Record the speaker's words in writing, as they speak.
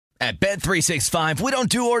At Bet365, we don't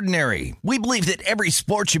do ordinary. We believe that every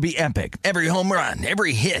sport should be epic. Every home run,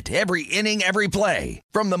 every hit, every inning, every play.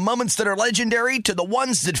 From the moments that are legendary to the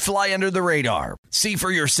ones that fly under the radar. See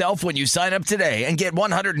for yourself when you sign up today and get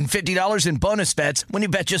 $150 in bonus bets when you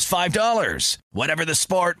bet just $5. Whatever the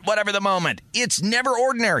sport, whatever the moment, it's never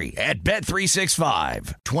ordinary at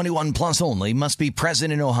Bet365. 21 plus only. Must be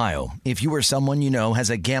present in Ohio. If you or someone you know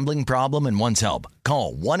has a gambling problem and wants help,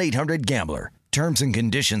 call 1-800-GAMBLER. Terms and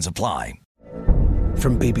conditions apply.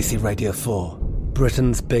 From BBC Radio 4,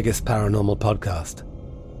 Britain's biggest paranormal podcast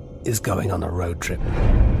is going on a road trip.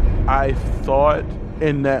 I thought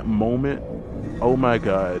in that moment, oh my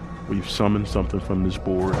God, we've summoned something from this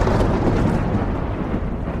board.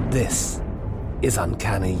 This is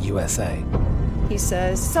Uncanny USA. He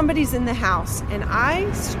says, somebody's in the house, and I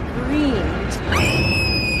screamed.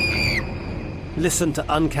 Listen to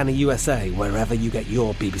Uncanny USA wherever you get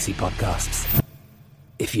your BBC podcasts,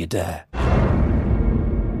 if you dare.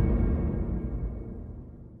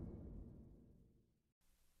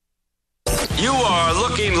 You are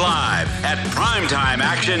looking live at Primetime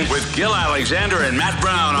Action with Gil Alexander and Matt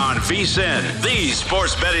Brown on VSiN, the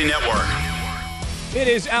Sports Betting Network. It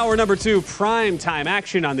is hour number 2, Primetime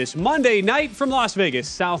Action on this Monday night from Las Vegas,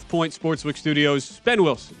 South Point Sportsbook Studios. Ben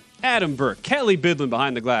Wilson, Adam Burke, Kelly Bidlin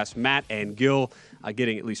behind the glass, Matt and Gil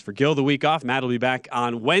getting, at least for Gil, the week off. Matt will be back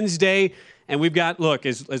on Wednesday. And we've got, look,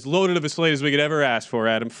 as loaded of a slate as we could ever ask for,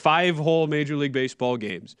 Adam. 5 whole Major League Baseball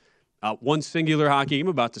games. 1 singular hockey game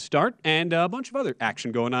about to start, and a bunch of other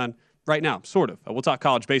action going on right now, sort of. We'll talk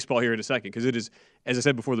college baseball here in a second, because it is, as I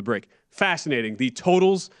said before the break, fascinating. The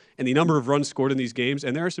totals and the number of runs scored in these games,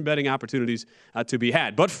 and there are some betting opportunities to be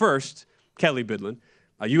had. But first, Kelly Bidlin.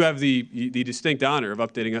 You have the distinct honor of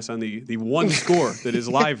updating us on the one score that is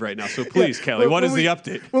live right now. So please, Kelly, what is the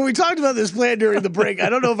update? When we talked about this plan during the break, I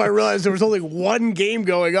don't know if I realized there was only one game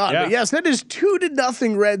going on. Yeah. But yes, that is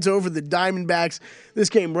 2-0 Reds over the Diamondbacks.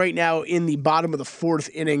 This game right now in the bottom of the 4th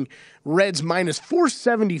inning. Reds minus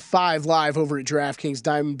 475 live over at DraftKings.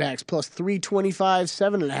 Diamondbacks plus 325,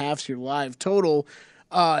 7.5 is your live total.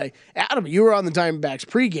 Adam, you were on the Diamondbacks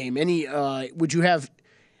pregame.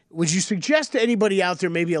 Would you suggest to anybody out there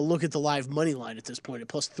maybe a look at the live money line at this point at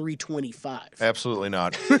plus 325? Absolutely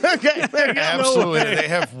not. Okay, there you go. Absolutely. They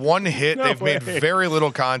have one hit. They've made very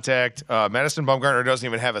little contact. Madison Bumgarner doesn't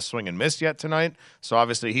even have a swing and miss yet tonight, so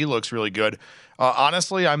obviously he looks really good.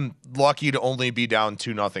 Honestly, I'm lucky to only be down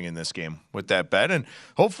 2-0 in this game with that bet, and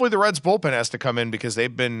hopefully the Reds bullpen has to come in because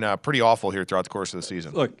they've been pretty awful here throughout the course of the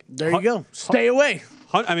season. Look, There you go. Stay away.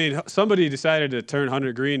 I mean, somebody decided to turn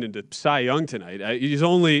Hunter Green into Cy Young tonight. He's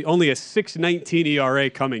only a 6.19 ERA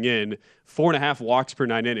coming in, 4.5 walks per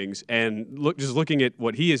 9 innings, and looking at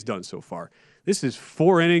what he has done so far. This is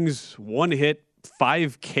 4 innings, 1 hit,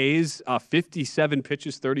 5 Ks, 57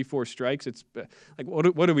 pitches, 34 strikes. It's like,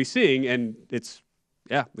 what are we seeing? And it's,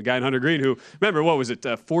 the guy in Hunter Green who, remember, what was it,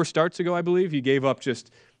 4 starts ago, I believe? He gave up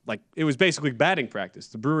it was basically batting practice.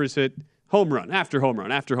 The Brewers hit home run after home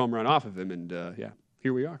run after home run off of him, and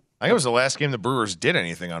here we are. I think it was the last game the Brewers did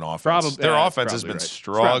anything on offense. Their offense has been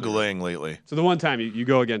struggling lately. So the one time you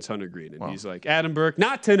go against Hunter Green, and he's like, Adam Burke,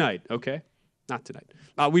 not tonight, okay? Not tonight.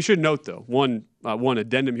 We should note, though, one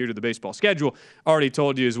addendum here to the baseball schedule. Already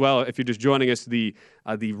told you as well, if you're just joining us, the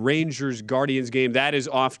Rangers-Guardians game, that is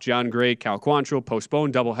off. John Gray, Cal Quantrill,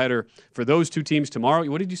 postponed doubleheader for those 2 teams tomorrow.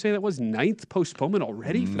 What did you say that was? 9th postponement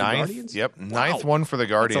already for the Guardians? Yep, 9th one for the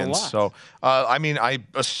Guardians. So, I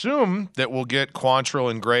assume that we'll get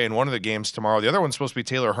Quantrill and Gray in one of the games tomorrow. The other one's supposed to be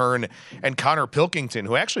Taylor Hearn and Connor Pilkington,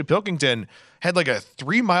 who actually Pilkington had like a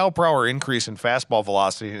 3-mile-per-hour increase in fastball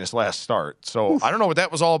velocity in his last start. So I don't know what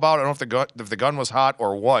that was all about. I don't know if the gun was hot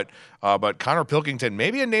or what. But Connor Pilkington,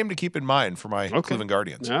 maybe a name to keep in mind for my Cleveland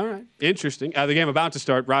Guardians. All right. Interesting. The game about to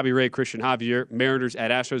start, Robbie Ray, Christian Javier, Mariners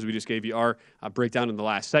at Astros. We just gave you our breakdown in the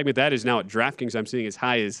last segment. That is now at DraftKings. I'm seeing as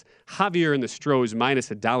high as Javier and the Stros minus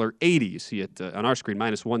 $1.80. You see it on our screen,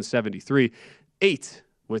 minus 173. 8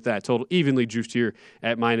 with that total, evenly juiced here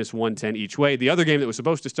at minus 110 each way. The other game that was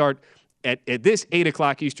supposed to start at this 8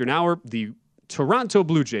 o'clock Eastern hour, the Toronto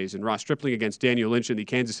Blue Jays and Ross Stripling against Daniel Lynch and the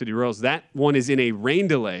Kansas City Royals. That one is in a rain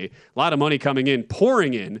delay. A lot of money coming in,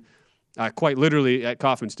 pouring in, quite literally at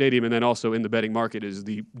Kauffman Stadium, and then also in the betting market is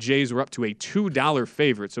the Jays were up to a $2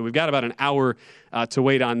 favorite. So we've got about an hour to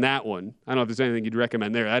wait on that one. I don't know if there's anything you'd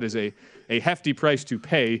recommend there. That is a hefty price to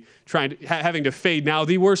pay, having to fade now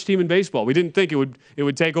the worst team in baseball. We didn't think it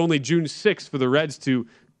would take only June 6th for the Reds to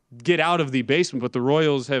get out of the basement, but the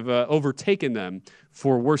Royals have overtaken them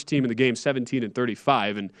for worst team in the game,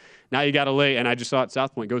 17-35. And now you got to lay, and I just saw it,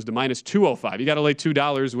 South Point goes to minus 205. You got to lay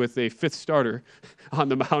 $2 with a fifth starter on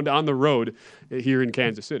the mound on the road here in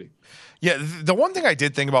Kansas City. Yeah, the one thing I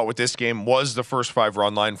did think about with this game was the first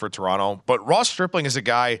 5-run line for Toronto. But Ross Stripling is a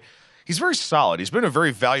guy, he's very solid. He's been a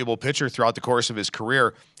very valuable pitcher throughout the course of his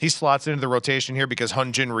career. He slots into the rotation here because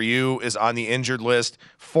Hyun-Jin Ryu is on the injured list.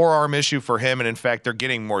 Forearm issue for him, and in fact, they're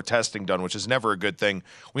getting more testing done, which is never a good thing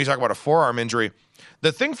when you talk about a forearm injury.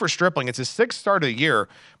 The thing for Stripling, it's his 6th start of the year,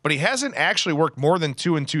 but he hasn't actually worked more than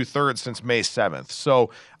 2 2/3 since May 7th.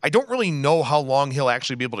 So I don't really know how long he'll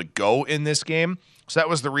actually be able to go in this game. So that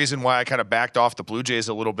was the reason why I kind of backed off the Blue Jays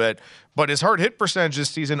a little bit. But his hard hit percentage this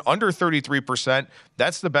season, under 33%.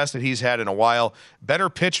 That's the best that he's had in a while. Better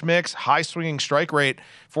pitch mix, high swinging strike rate.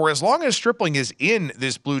 For as long as Stripling is in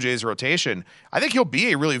this Blue Jays rotation, I think he'll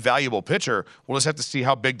be a really valuable pitcher. We'll just have to see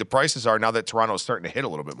how big the prices are now that Toronto's starting to hit a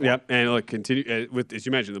little bit more. Yep, and look, continue with, as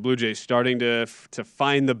you mentioned, the Blue Jays starting to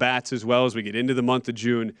find the bats as well as we get into the month of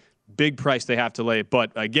June. Big price they have to lay,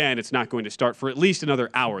 but again, it's not going to start for at least another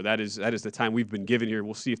hour. That is the time we've been given here.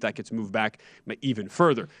 We'll see if that gets moved back even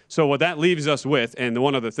further. So what that leaves us with, and the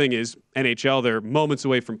one other thing is NHL, they're moments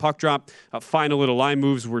away from puck drop. Final little line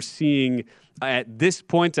moves we're seeing at this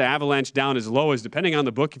point, to Avalanche down as low as, depending on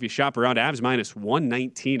the book, if you shop around, Avs minus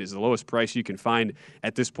 119 is the lowest price you can find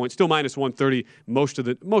at this point. Still minus 130. Most of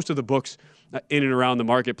the books in and around the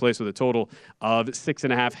marketplace with a total of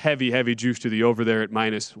 6.5. Heavy juice to the over there at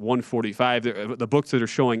minus 145. The books that are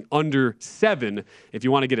showing under 7, if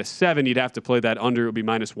you want to get a 7, you'd have to play that under. It would be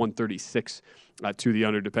minus 136. To the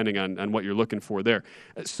under, depending on what you're looking for there.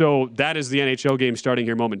 So that is the NHL game starting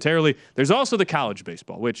here momentarily. There's also the college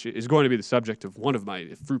baseball, which is going to be the subject of one of my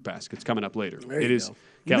fruit baskets coming up later. There you go.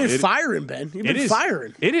 You've been firing, Ben. You've been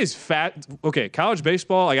firing. It is fat. Okay, college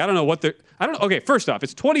baseball, like, I don't know what they're... I don't know. Okay, first off,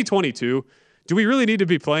 it's 2022. Do we really need to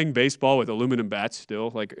be playing baseball with aluminum bats still?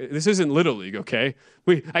 Like, this isn't Little League, okay?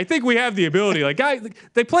 I think we have the ability. Like, guys,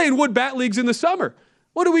 they play in wood bat leagues in the summer.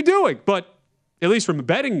 What are we doing? But at least from a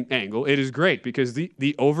betting angle, it is great because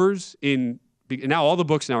the overs in now all the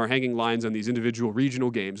books now are hanging lines on these individual regional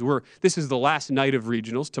games. This is the last night of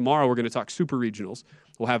regionals. Tomorrow we're going to talk super regionals.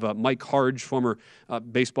 We'll have Mike Harge, former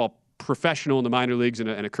baseball professional in the minor leagues and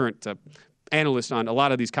a current analyst on a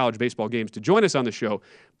lot of these college baseball games, to join us on the show.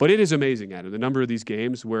 But it is amazing, Adam, the number of these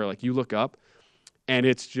games where, like, you look up and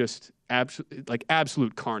it's just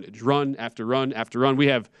absolute carnage, run after run after run. We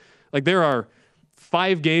have, like, there are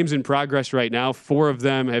 5 games in progress right now. 4 of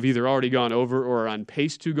them have either already gone over or are on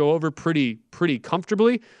pace to go over pretty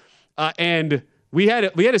comfortably. And we had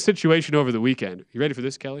a situation over the weekend. You ready for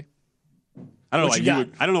this, Kelly? I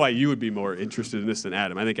don't know why you would be more interested in this than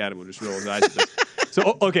Adam. I think Adam would just roll his eyes at this.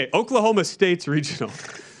 So, okay, Oklahoma State's regional.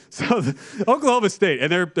 So Oklahoma State, and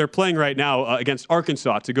they're playing right now against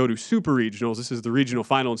Arkansas to go to super regionals. This is the regional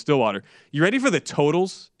final in Stillwater. You ready for the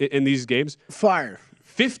totals in these games? Fire.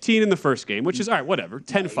 15 in the first game, which is, all right, whatever,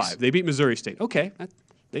 10-5. Nice. They beat Missouri State. Okay,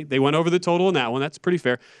 they went over the total in that one. That's pretty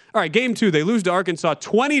fair. All right, game 2, they lose to Arkansas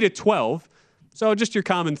 20-12, so just your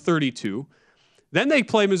common 32. Then they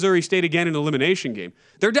play Missouri State again in an elimination game.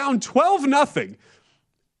 They're down 12-0.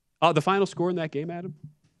 The final score in that game, Adam?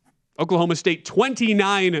 Oklahoma State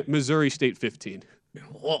 29, Missouri State 15.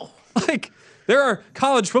 Whoa. Like, there are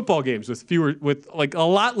college football games with like a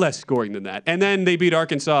lot less scoring than that. And then they beat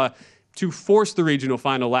Arkansas to force the regional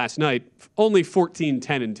final last night, only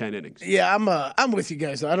 14-10 in 10 innings. Yeah, I'm with you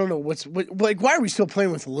guys. I don't know why are we still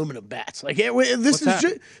playing with aluminum bats? Like, this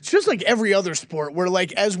is just like every other sport where,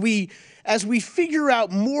 like, as we figure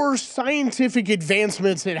out more scientific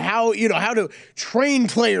advancements in how to train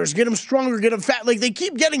players, get them stronger, get them fat, like, they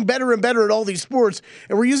keep getting better and better at all these sports,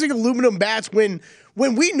 and we're using aluminum bats when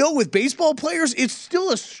we know with baseball players, it's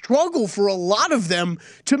still a struggle for a lot of them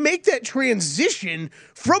to make that transition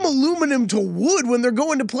from aluminum to wood when they're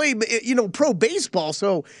going to play, pro baseball.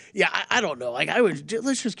 So, yeah, I don't know. Like,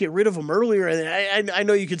 let's just get rid of them earlier. And I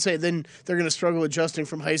know you could say then they're going to struggle adjusting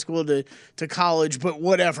from high school to college, but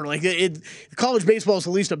whatever. Like, college baseball is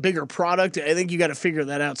at least a bigger product. I think you got to figure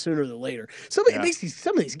that out sooner than later. It makes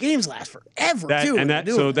some of these games last forever,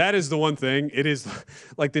 too. So that is the one thing. It is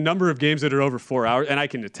like the number of games that are over 4 hours. And I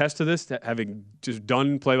can attest to this, having just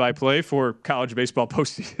done play-by-play for college baseball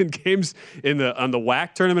postseason games on the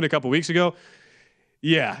WAC tournament a couple weeks ago.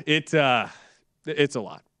 Yeah, it's a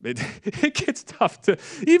lot. It gets tough to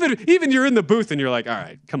even you're in the booth and you're like, all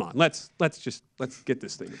right, come on, let's get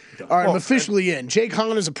this thing done. All right, I'm officially in. Jake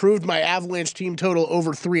Hahn has approved my Avalanche team total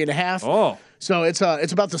over 3.5. Oh, so it's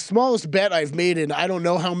about the smallest bet I've made in I don't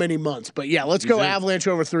know how many months. But yeah, let's go Avalanche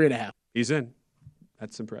over 3.5. He's in.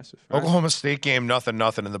 That's impressive. All Oklahoma State game, nothing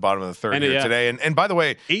in the bottom of the third here today. And by the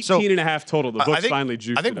way, 18.5 total. The books finally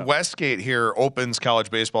juiced I think Westgate here opens college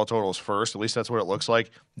baseball totals first. At least that's what it looks like.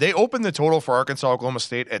 They opened the total for Arkansas Oklahoma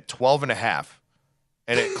State at 12.5.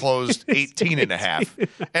 And it closed 18.5.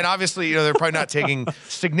 And obviously, they're probably not taking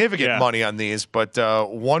significant money on these, but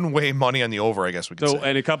one-way money on the over, I guess we could say.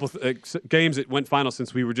 And a couple games that went final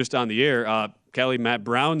since we were just on the air. Kelly, Matt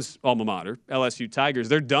Brown's alma mater, LSU Tigers,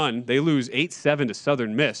 they're done. They lose 8-7 to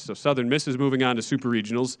Southern Miss. So Southern Miss is moving on to Super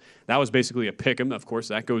Regionals. That was basically a pick'em. Of course,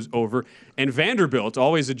 that goes over. And Vanderbilt,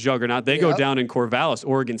 always a juggernaut, they go down in Corvallis,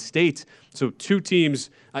 Oregon State. So two teams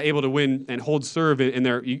able to win and hold serve in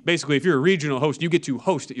their. Basically, if you're a regional host, you get to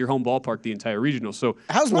host at your home ballpark the entire regional. So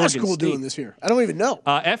how's my school doing this year? I don't even know.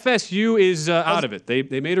 FSU is out of it.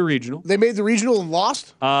 They made a regional. They made the regional and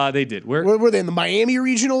lost? They did. Where were they, in the Miami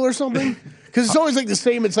regional or something? Because it's always like the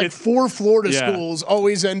same. It's like four Florida schools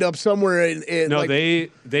always end up somewhere in no,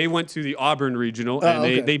 like, they went to the Auburn regional,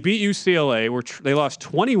 and they beat UCLA. They lost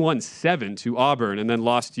 21-7 to Auburn, and then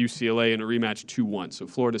lost UCLA in a rematch 2-1. So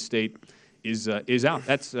Florida State is out.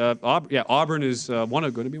 That's Auburn is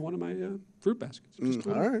going to be one of my fruit baskets.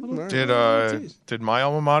 All right. Did my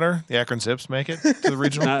alma mater, the Akron Zips, make it to the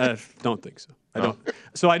regional? Don't think so. I don't.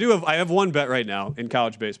 So I have one bet right now in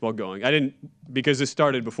college baseball going. I didn't, because this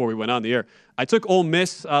started before we went on the air. I took Ole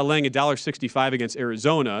Miss laying $1.65 against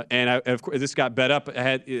Arizona, and of course this got bet up.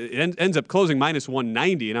 It ends up closing minus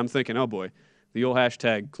 190, and I'm thinking, oh boy, the old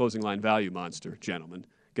hashtag closing line value monster, gentlemen.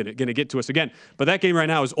 Gonna get to us again. But that game right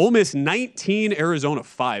now is Ole Miss 19, Arizona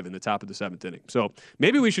 5 in the top of the 7th inning. So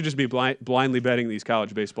maybe we should just be blindly betting these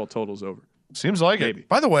college baseball totals over. Seems like it.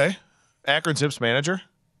 By the way, Akron Zips manager,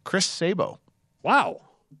 Chris Sabo. Wow.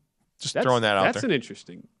 Just throwing that out there. That's an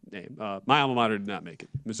interesting name. My alma mater did not make it.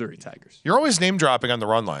 Missouri Tigers. You're always name dropping on the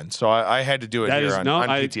run line, so I had to do it on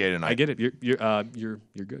PTA tonight. I get it. You're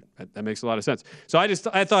good. That makes a lot of sense. So I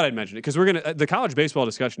thought I'd mention it because the college baseball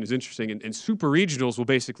discussion is interesting, and super regionals will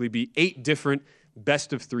basically be 8 different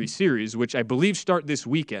best of 3 series, which I believe start this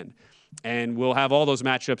weekend, and we'll have all those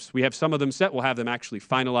matchups. We have some of them set. We'll have them actually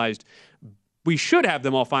finalized. We should have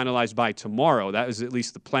them all finalized by tomorrow. That is at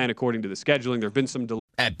least the plan according to the scheduling. There have been some delays.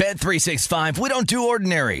 At Bet365, we don't do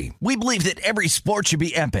ordinary. We believe that every sport should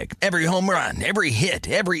be epic. Every home run, every hit,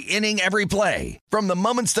 every inning, every play. From the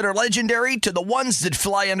moments that are legendary to the ones that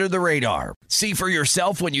fly under the radar. See for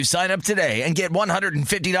yourself when you sign up today and get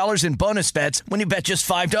 $150 in bonus bets when you bet just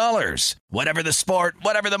 $5. Whatever the sport,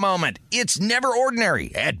 whatever the moment, it's never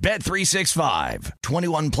ordinary at Bet365.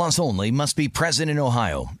 21 plus only. Must be present in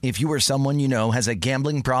Ohio. If you or someone you know has a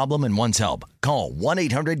gambling problem and wants help, call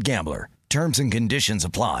 1-800-GAMBLER. Terms and conditions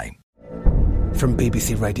apply. From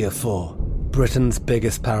BBC Radio 4, Britain's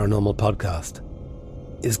biggest paranormal podcast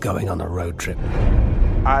is going on a road trip.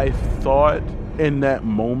 I thought in that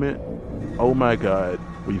moment, oh my God,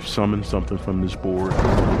 we've summoned something from this board.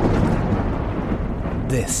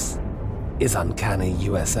 This is Uncanny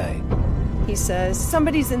USA. He says,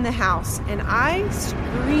 somebody's in the house, and I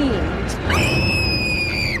screamed.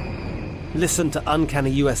 Listen to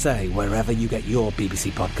Uncanny USA wherever you get your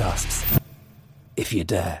BBC podcasts, if you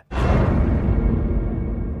dare.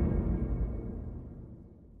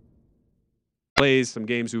 Some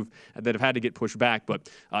games that have had to get pushed back, but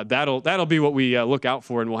that'll be what we look out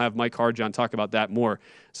for, and we'll have Mike Harjon talk about that more.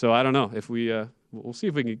 So I don't know if we'll see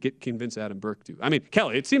if we can convince Adam Burke to. I mean,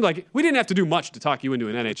 Kelly, it seemed like we didn't have to do much to talk you into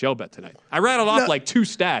an NHL bet tonight. I rattled off like 2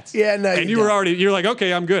 stats. Yeah, no, and you're like,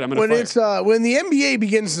 okay, I'm good. I'm gonna fire. When the NBA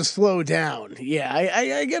begins to slow down,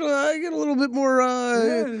 I get a little bit more,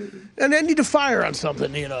 and I need to fire on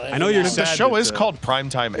something. I know you're sad. The show is called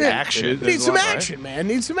Primetime Action. Need some action, man.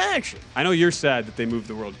 Need some action. I know you're sad that they moved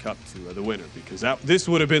the World Cup to the winter because this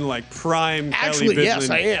would have been like prime. Actually, Kelly Bidlin yes,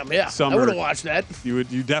 I am. Yeah, summer. I would have watched that. You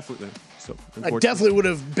definitely. So, I definitely would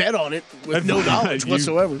have bet on it with no knowledge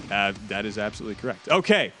whatsoever. That is absolutely correct.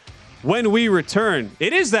 Okay, when we return,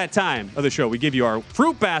 it is that time of the show. We give you our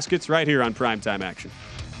fruit baskets right here on Primetime Action.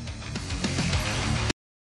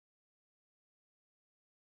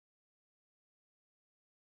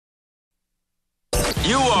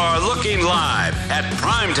 You are looking live at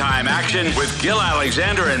Primetime Action with Gil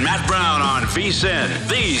Alexander and Matt Brown on VSiN,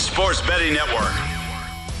 the Sports Betting Network.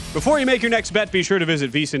 Before you make your next bet, be sure to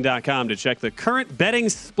visit VSiN.com to check the current betting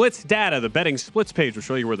splits data. The betting splits page will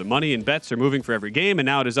show you where the money and bets are moving for every game, and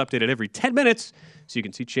now it is updated every 10 minutes, so you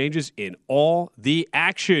can see changes in all the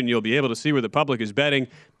action. You'll be able to see where the public is betting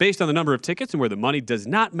based on the number of tickets and where the money does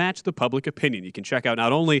not match the public opinion. You can check out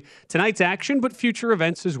not only tonight's action, but future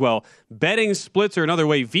events as well. Betting splits are another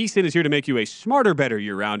way VSiN is here to make you a smarter, better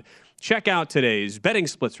year-round. Check out today's betting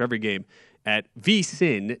splits for every game at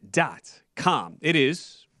vsin.com. FruitBasket.com. It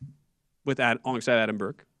is alongside Adam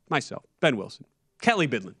Burke, myself, Ben Wilson, Kelly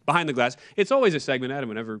Bidlin, Behind the Glass. It's always a segment, Adam,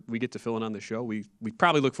 whenever we get to fill in on the show, we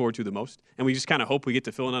probably look forward to the most. And we just kind of hope we get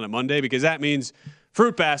to fill in on a Monday because that means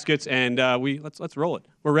fruit baskets. And let's roll it.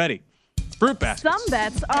 We're ready. Fruit baskets. Some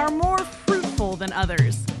bets are more fruitful than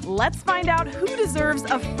others. Let's find out who deserves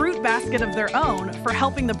a fruit basket of their own for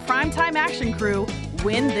helping the Primetime Action crew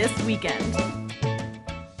win this weekend.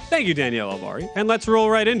 Thank you, Danielle Alvari. And let's roll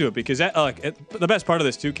right into it because the best part of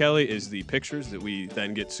this, too, Kelly, is the pictures that we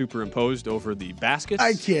then get superimposed over the baskets.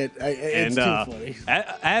 I can't. It's too funny.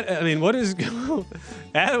 What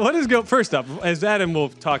is first up, as Adam will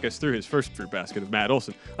talk us through his first fruit basket of Matt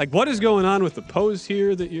Olson, what is going on with the pose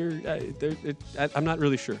here that I'm not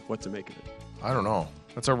really sure what to make of it. I don't know.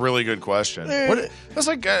 That's a really good question. That's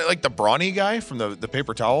like the brawny guy from the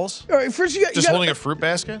paper towels. All right, first you got holding a fruit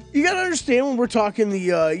basket. You got to understand when we're talking we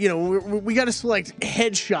got to select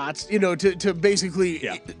headshots, to basically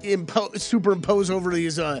superimpose over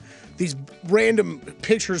these random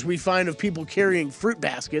pictures we find of people carrying fruit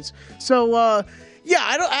baskets. So.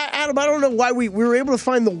 Adam, I don't know why we were able to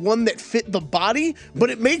find the one that fit the body,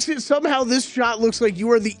 but it makes it somehow this shot looks like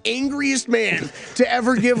you are the angriest man to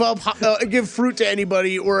ever give fruit to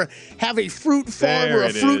anybody or have a fruit farm or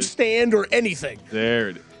a fruit stand or anything. There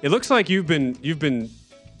it is. It looks like you've been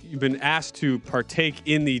asked to partake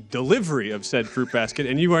in the delivery of said fruit basket,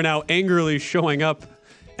 and you are now angrily showing up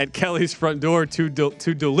at Kelly's front door to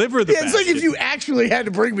deliver the basket. It's like if you actually had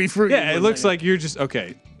to bring me fruit. Yeah, it looks like you're just,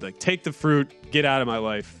 okay, take the fruit, get out of my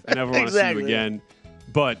life. I never want to see you again.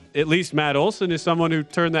 But at least Matt Olson is someone who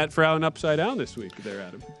turned that frown upside down this week there,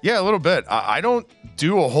 Adam. Yeah, a little bit. I don't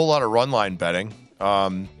do a whole lot of run line betting,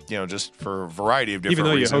 just for a variety of different reasons.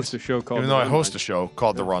 Even though you host a show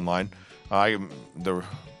called The Run Line. I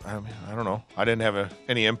don't know. I didn't have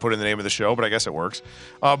any input in the name of the show, but I guess it works.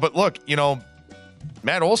 But look,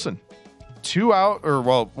 Matt Olson, 2 out, or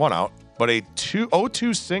 1 out, but a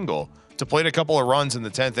 0-2 single to plate a couple of runs in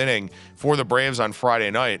the 10th inning for the Braves on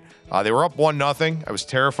Friday night. They were up 1-0. I was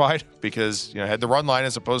terrified because I had the run line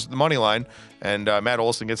as opposed to the money line, and Matt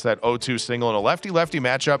Olson gets that 0-2 single in a lefty-lefty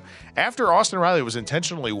matchup after Austin Riley was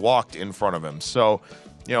intentionally walked in front of him. So,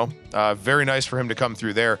 very nice for him to come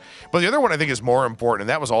through there. But the other one I think is more important,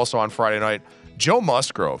 and that was also on Friday night, Joe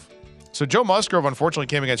Musgrove. So Joe Musgrove, unfortunately,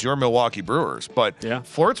 came against your Milwaukee Brewers, but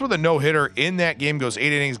flirts with a no-hitter in that game, goes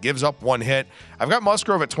 8 innings, gives up 1 hit. I've got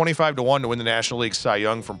Musgrove at 25-1 to win the National League Cy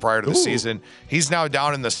Young from prior to the season. He's now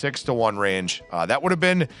down in the 6-1 range. That would have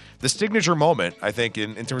been the signature moment, I think,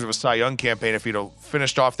 in terms of a Cy Young campaign if he'd have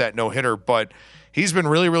finished off that no-hitter, but he's been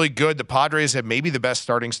really, really good. The Padres have maybe the best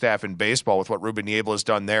starting staff in baseball with what Ruben Niebla has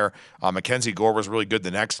done there. Mackenzie Gore was really good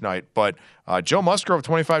the next night, but Joe Musgrove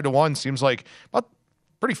 25-1 seems like about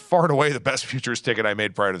pretty far and away the best futures ticket I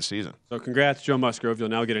made prior to the season. So congrats, Joe Musgrove. You'll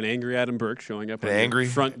now get an angry Adam Burke showing up at your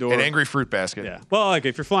front door. An angry fruit basket. Yeah. Well, if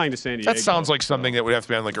you're flying to San Diego. That sounds like something that would have to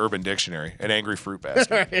be on Urban Dictionary. An angry fruit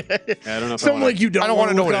basket. I don't know if I don't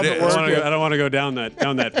want to know what it is. I don't want to go down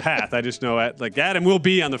that path. I just know Adam will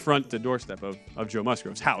be on the front doorstep of Joe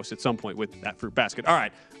Musgrove's house at some point with that fruit basket. All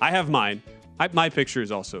right. I have mine. My picture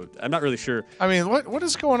is also. I'm not really sure. I mean, what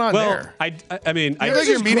is going on there? I think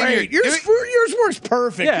you're meeting yours works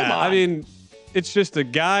perfect. Yeah, Come on. I mean, it's just a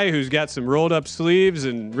guy who's got some rolled up sleeves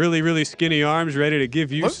and really, really skinny arms, ready to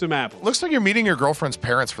give you some apples. Looks like you're meeting your girlfriend's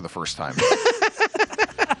parents for the first time.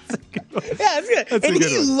 Yeah, that's good. And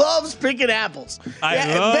he loves picking apples.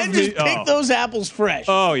 Ben just picked those apples fresh.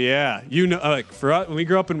 Oh yeah, for us, when we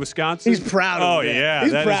grew up in Wisconsin, he's proud of it. Oh yeah,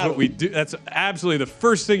 that is what we do. That's absolutely the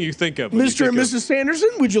first thing you think of. Mr. and Mrs. Sanderson,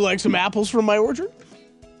 would you like some apples from my orchard?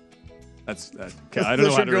 I don't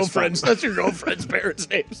know how to respond. That's your girlfriend's parents'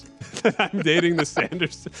 names. I'm dating the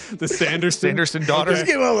Sanderson daughter. Just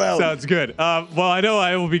give him a Sounds good. Well, I know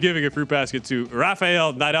I will be giving a fruit basket to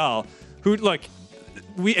Rafael Nadal, who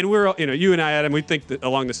we're you and I, Adam, we think that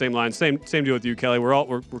along the same lines. Same deal with you, Kelly.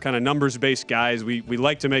 We're kind of numbers based guys. We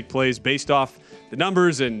like to make plays based off the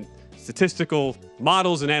numbers and statistical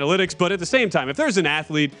models and analytics. But at the same time, if there's an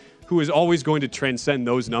athlete who is always going to transcend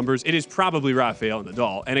those numbers, it is probably Rafael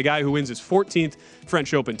Nadal, and a guy who wins his 14th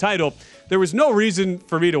French Open title. There was no reason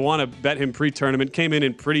for me to want to bet him pre-tournament. Came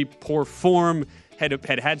in pretty poor form.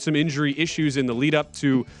 Had some injury issues in the lead up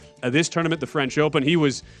to this tournament, the French Open. He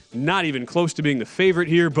was not even close to being the favorite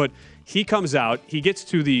here, but he comes out, he gets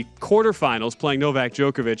to the quarterfinals playing Novak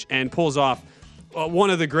Djokovic and pulls off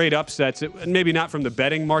one of the great upsets, maybe not from the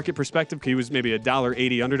betting market perspective, because he was maybe a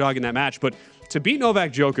 $1.80 underdog in that match, but to beat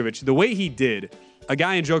Novak Djokovic the way he did, a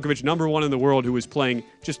guy in Djokovic, number one in the world, who was playing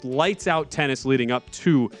just lights out tennis leading up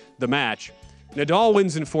to the match, Nadal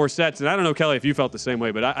wins in 4 sets, and I don't know, Kelly, if you felt the same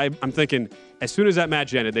way, but I'm thinking as soon as that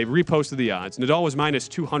match ended, they reposted the odds. Nadal was minus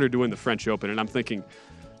 200 to win the French Open, and I'm thinking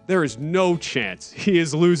there is no chance he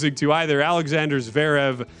is losing to either Alexander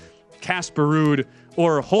Zverev, Casper Ruud,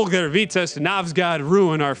 or Holger Vitas Navsgaard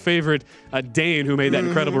Ruin, our favorite Dane who made that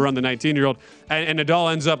incredible run, the 19-year-old. And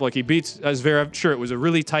Nadal ends up like he beats Zverev. Sure, it was a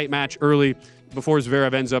really tight match early before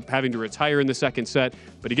Zverev ends up having to retire in the second set,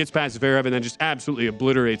 but he gets past Zverev and then just absolutely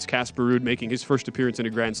obliterates Casper Ruud, making his first appearance in a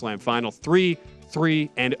Grand Slam final.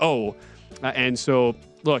 3-3-0. And so,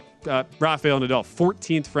 look, Rafael Nadal,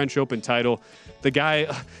 14th French Open title. The guy,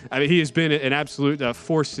 I mean, he has been an absolute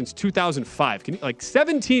force since 2005.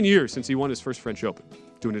 17 years since he won his first French Open.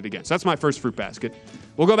 Doing it again. So that's my first fruit basket.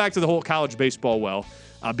 We'll go back to the whole college baseball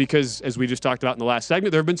because as we just talked about in the last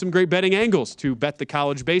segment, there have been some great betting angles to bet the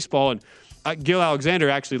college baseball. And Gil Alexander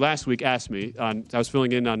actually last week asked me, I was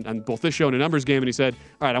filling in on both this show and a numbers game, and he said,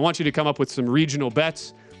 all right, I want you to come up with some regional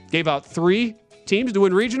bets. Gave out 3 teams to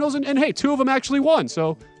win regionals, and hey, 2 of them actually won.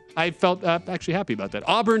 So I felt actually happy about that.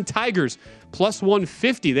 Auburn Tigers, plus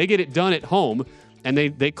 150. They get it done at home, and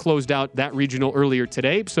they closed out that regional earlier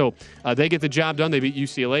today. So they get the job done. They beat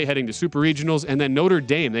UCLA heading to super regionals. And then Notre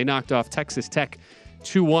Dame, they knocked off Texas Tech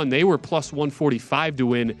 2-1. They were plus 145 to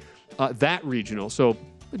win that regional. So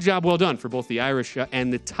job well done for both the Irish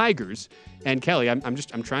and the Tigers. And Kelly, I'm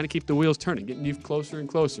trying to keep the wheels turning, getting you closer and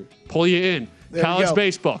closer. Pull you in. There college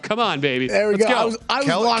baseball. Come on, baby. There we go. I was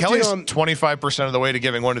locked Kelly's in on 25% of the way to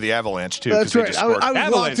giving one to the Avalanche, too. That's right. I was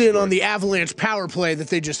Avalanche locked in on the Avalanche power play that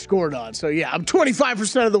they just scored on. So, yeah, I'm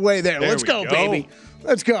 25% of the way there. Let's go, baby.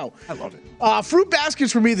 Let's go. I love it. Fruit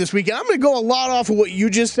baskets for me this weekend. I'm going to go a lot off of what you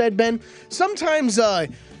just said, Ben. Sometimes,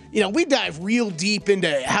 we dive real deep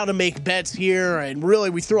into how to make bets here, and really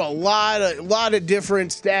we throw a lot of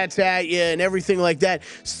different stats at you and everything like that.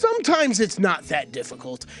 Sometimes it's not that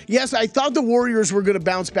difficult. Yes, I thought the Warriors were going to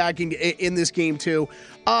bounce back in this game too.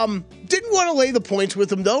 Didn't want to lay the points with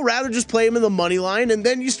them though. Rather just play them in the money line, and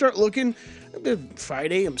then you start looking.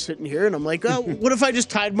 Friday, I'm sitting here and I'm like, oh, what if I just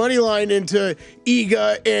tied money line into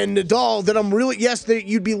Iga and Nadal? That I'm really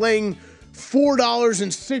you'd be laying $4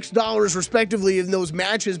 and $6 respectively in those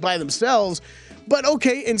matches by themselves. But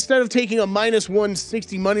okay, instead of taking a minus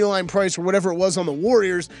 160 money line price or whatever it was on the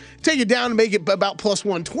Warriors, take it down and make it about plus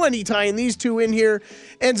 120, tying these two in here.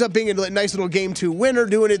 Ends up being a nice little game 2 winner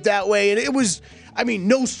doing it that way. And it was,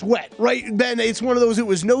 no sweat, right, Ben? It's one of those, it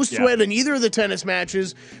was no sweat in either of the tennis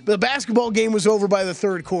matches. But the basketball game was over by the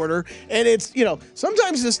third quarter. And it's,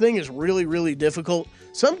 sometimes this thing is really, really difficult.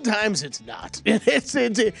 Sometimes it's not.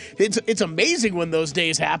 It's amazing when those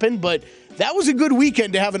days happen, but that was a good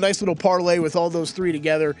weekend to have a nice little parlay with all those 3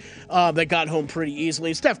 together that got home pretty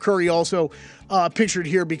easily. Steph Curry also pictured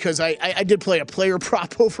here because I did play a player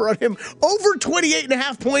prop over on him. Over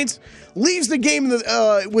 28.5 points, leaves the game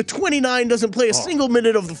with 29, doesn't play a single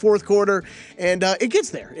minute of the fourth quarter, and it gets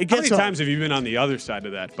there. It gets How many times have you been on the other side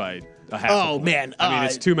of that by a half? Oh, man.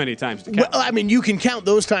 It's too many times to count. Well, you can count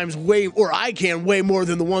those times I can way more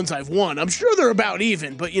than the ones I've won. I'm sure they're about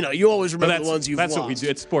even, but, you always remember the ones you've lost. That's what we do.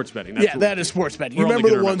 It's sports betting. That is sports betting. You remember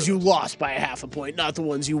the ones you lost by a half a point, not the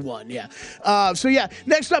ones you won, yeah.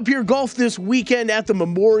 Next up here, golf this weekend at the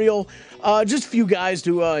Memorial. Just a few guys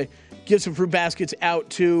to give some fruit baskets out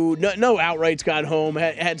to. No outrights got home.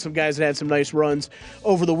 Had some guys that had some nice runs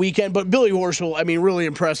over the weekend. But Billy Horschel, really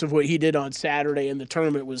impressive what he did on Saturday, and the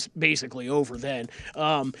tournament was basically over then.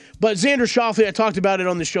 But Xander Schauffele, I talked about it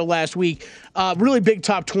on the show last week. Really big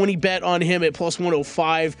top 20 bet on him at plus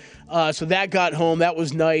 105. So that got home. That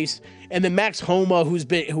was nice. And then Max Homa,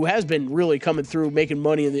 who has been really coming through, making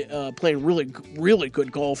money and playing really, really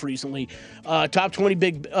good golf recently. Top 20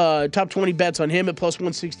 bets on him at plus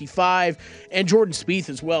 165, and Jordan Spieth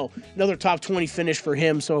as well. Another top 20 finish for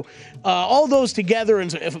him. So all those together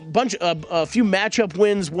and a few matchup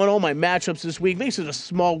wins. Won all my matchups this week. Makes it a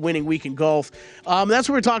small winning week in golf. That's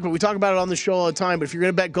what we're talking about. We talk about it on the show all the time. But if you're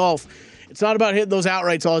going to bet golf, it's not about hitting those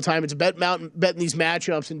outrights all the time. It's betting these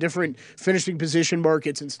matchups and different finishing position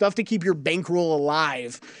markets and stuff to keep your bankroll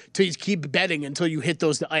alive, to keep betting until you hit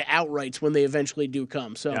those outrights when they eventually do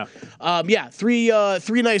come. So,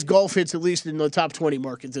 three nice golf hits at least in the top 20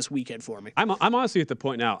 market this weekend for me. I'm honestly at the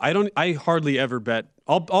point now. I hardly ever bet.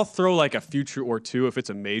 I'll throw like a future or two if it's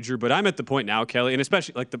a major, but I'm at the point now, Kelly, and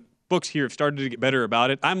especially like the books here have started to get better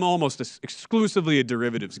about it. I'm almost exclusively a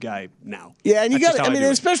derivatives guy now. Yeah, and you got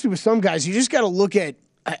especially with some guys, you just got to look at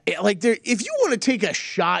if you want to take a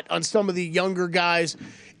shot on some of the younger guys,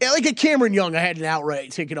 like a Cameron Young, I had an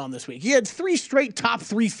outright ticket on this week. He had 3 straight top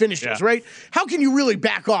 3 finishes, right? How can you really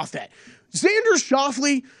back off that? Xander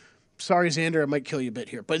Schauffele, sorry, Xander, I might kill you a bit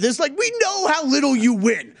here, but it's like we know how little you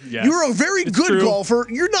win. Yes, you're a very good true. golfer.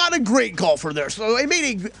 You're not a great golfer there. So I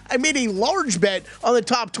made a large bet on the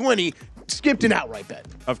top 20, skipped an outright bet.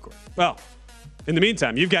 Of course. Well, in the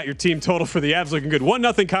meantime, you've got your team total for the Avs looking good.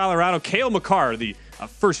 1-0 Colorado. Cale Makar, the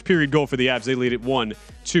first period goal for the Avs. They lead it 1-0.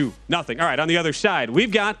 All right, on the other side,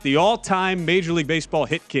 we've got the all-time Major League Baseball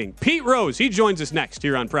hit king, Pete Rose. He joins us next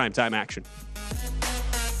here on Primetime Action.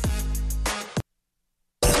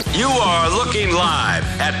 You are looking live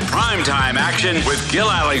at Primetime Action with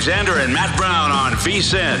Gil Alexander and Matt Brown on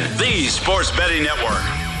VSiN, the Sports Betting Network.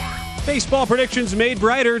 Baseball predictions made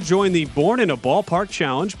brighter. Join the Born in a Ballpark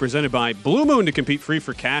Challenge presented by Blue Moon to compete free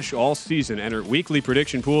for cash all season. Enter weekly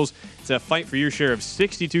prediction pools to fight for your share of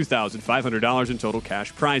 $62,500 in total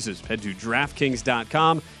cash prizes. Head to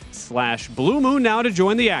DraftKings.com/Blue Moon now to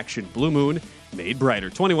join the action. Blue Moon made brighter.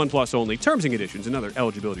 21 plus only. Terms and conditions and other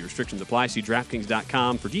eligibility restrictions apply. See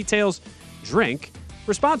DraftKings.com for details. Drink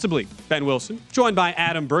responsibly. Ben Wilson, joined by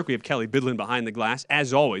Adam Burke. We have Kelly Bidlin behind the glass.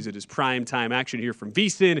 As always, it is prime time action here from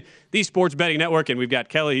VSiN, the Sports Betting Network, and we've got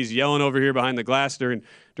Kelly. He's yelling over here behind the glass during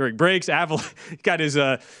breaks. Aval got his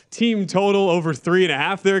team total over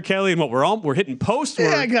 3.5 there, Kelly. And what we're hitting post.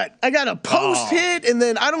 Yeah, I got a post hit, and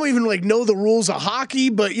then I don't even know the rules of hockey,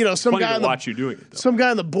 but some guy on watch you doing it, though. Some guy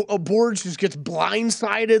on the boards just gets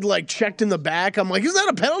blindsided, checked in the back. I'm like, is that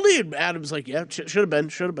a penalty? And Adam's like, yeah, should have been.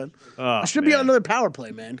 I should be on another power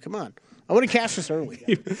play, man. Come on. I want to cash this early.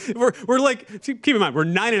 we're keep in mind, we're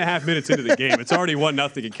 9.5 minutes into the game. It's already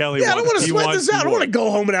 1-0, and Kelly. Yeah, I don't want to sweat this out. I don't want to go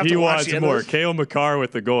home and have to watch it. He wants more. Cale Makar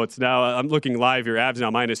with the goal. It's now. I'm looking live here. Avs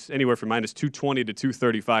now anywhere from -220 to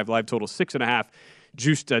 235. Live total 6.5,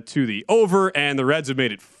 juiced to the over, and the Reds have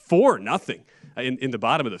made it 4-0 in the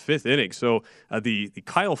bottom of the fifth inning. So the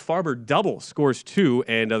Kyle Farber double scores 2,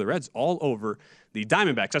 and the Reds all over the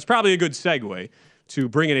Diamondbacks. That's probably a good segue to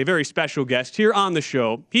bring in a very special guest here on the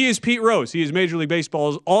show. He is Pete Rose. He is Major League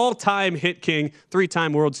Baseball's all-time hit king,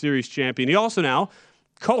 3-time World Series champion. He also now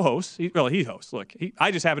co-hosts. He hosts. Look,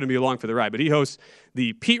 I just happen to be along for the ride, but he hosts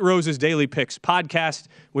the Pete Rose's Daily Picks podcast,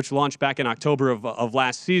 which launched back in October of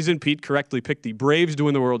last season. Pete correctly picked the Braves to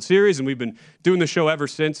win the World Series, and we've been doing the show ever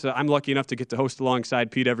since. I'm lucky enough to get to host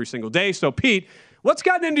alongside Pete every single day. So, Pete, what's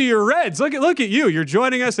gotten into your Reds? Look at you. You're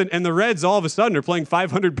joining us, and the Reds all of a sudden are playing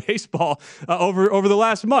 500 baseball over the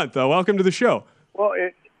last month. Welcome to the show. Well,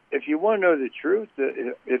 if you want to know the truth,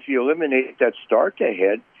 if you eliminate that start they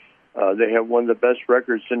had, they have one of the best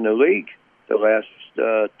records in the league the last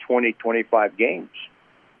 20, 25 games.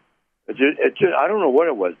 I don't know what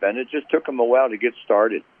it was, Ben. It just took them a while to get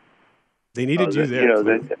started. They needed you there.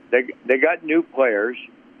 They got new players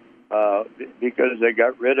because they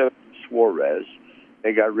got rid of Suarez.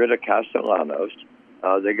 They got rid of Castellanos.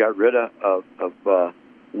 They got rid of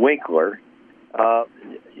Winkler.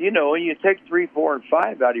 When you take 3, 4, and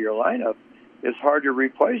 5 out of your lineup, it's hard to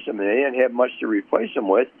replace them, and they didn't have much to replace them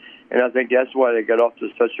with. And I think that's why they got off to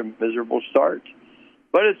such a miserable start.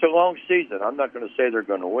 But it's a long season. I'm not going to say they're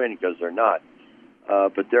going to win because they're not.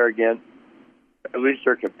 But there again, at least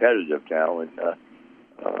they're competitive now, and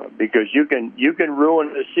because you can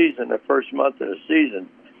ruin the season the first month of the season,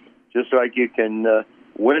 just like you can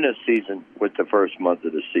win a season with the first month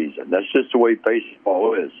of the season. That's just the way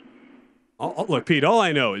baseball is. Look, Pete, all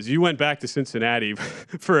I know is you went back to Cincinnati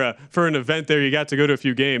for an event there. You got to go to a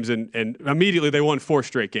few games, and immediately they won 4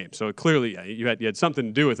 straight games. So clearly you had something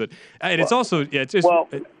to do with it. And it's also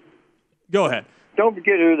go ahead. Don't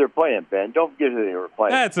forget who they're playing, Ben. Don't forget who they were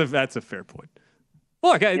playing. That's a fair point.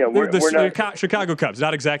 Look, the Chicago Cubs,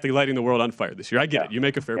 not exactly lighting the world on fire this year. I get it. You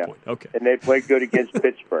make a fair point. Okay. And they played good against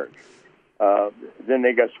Pittsburgh. Then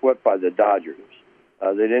they got swept by the Dodgers.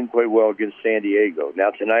 They didn't play well against San Diego. Now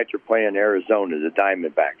tonight they're playing Arizona, the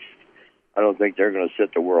Diamondbacks. I don't think they're going to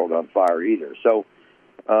set the world on fire either. So,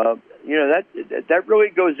 that really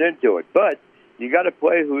goes into it. But you got to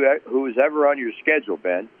play who's ever on your schedule,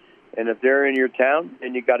 Ben. And if they're in your town,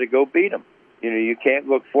 then you got to go beat them. You can't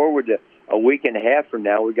look forward to a week and a half from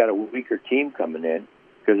now. We got a weaker team coming in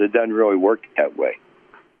because it doesn't really work that way.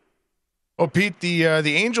 Well, Pete, the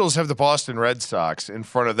Angels have the Boston Red Sox in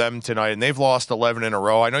front of them tonight, and they've lost 11 in a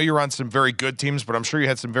row. I know you're on some very good teams, but I'm sure you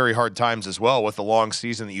had some very hard times as well with the long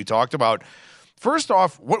season that you talked about. First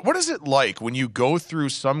off, what is it like when you go through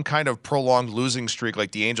some kind of prolonged losing streak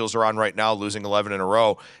like the Angels are on right now, losing 11 in a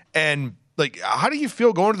row? And, how do you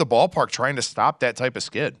feel going to the ballpark trying to stop that type of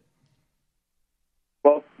skid?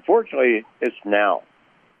 Well, fortunately, it's now.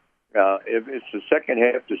 If it's the second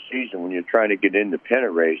half of the season when you're trying to get in the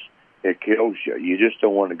pennant race, it kills you. You just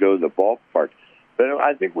don't want to go to the ballpark. But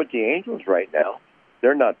I think with the Angels right now,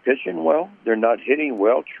 they're not pitching well. They're not hitting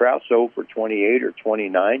well. Trout's 0 for 28 or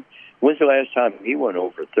 29 When's the last time he went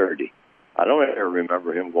over 30? I don't ever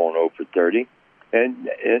remember him going over 30. And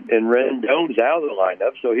Rendon's out of the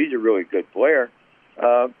lineup, so he's a really good player.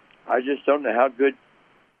 I just don't know how good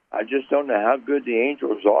the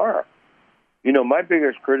Angels are. You know, my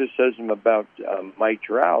biggest criticism about Mike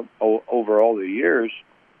Trout over all the years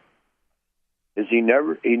is he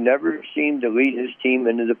never seemed to lead his team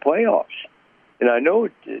into the playoffs. And I know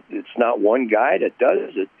it's not one guy that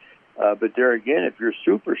does it, but there again, if your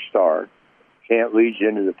superstar can't lead you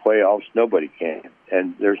into the playoffs, nobody can.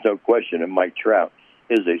 And there's no question that Mike Trout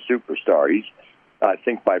is a superstar. He's, I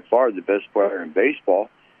think, by far the best player in baseball.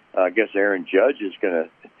 I guess Aaron Judge is going to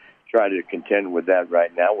try to contend with that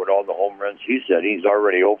right now with all the home runs he's hit. He's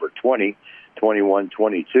already over 20, 21,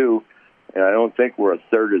 22, and I don't think we're a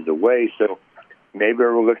third of the way. So maybe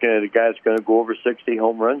we're looking at a guy that's going to go over 60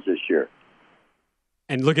 home runs this year.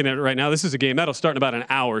 And looking at it right now, this is a game that'll start in about an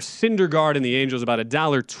hour. Syndergaard and the Angels about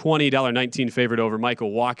 $1.20, $1.19 favorite over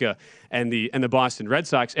Michael Wacha and the Boston Red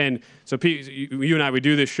Sox. And so, Pete, you and I, we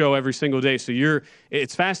do this show every single day. So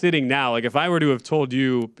it's fascinating now. Like if I were to have told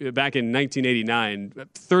you back in 1989,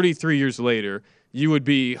 33 years later, you would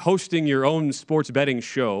be hosting your own sports betting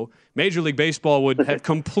show. Major League Baseball would have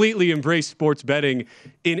completely embraced sports betting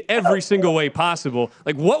in every single way possible.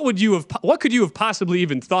 Like, what could you have possibly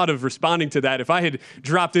even thought of responding to that if I had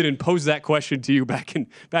dropped in and posed that question to you back in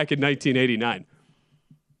 1989?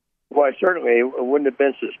 Well, I certainly wouldn't have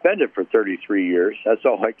been suspended for 33 years. That's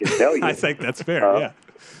all I can tell you. I think that's fair. Yeah.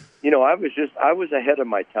 You know, I was ahead of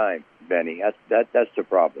my time, Benny. That's the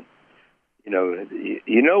problem. You know, it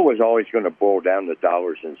was always going to boil down to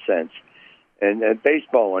dollars and cents. And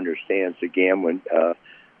baseball understands the gambling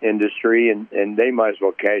industry, and they might as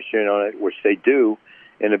well cash in on it, which they do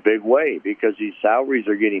in a big way, because these salaries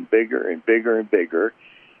are getting bigger and bigger and bigger.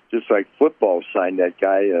 Just like football signed that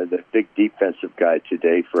guy, the big defensive guy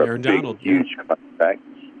today for Aaron Donald, huge contract.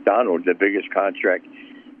 Donald, the biggest contract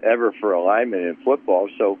ever for a lineman in football.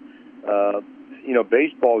 So,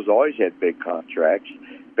 baseball's always had big contracts.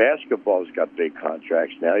 Basketball's got big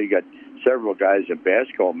contracts now. You got several guys in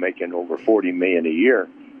basketball making over $40 million a year.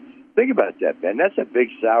 Think about that, man. That's a big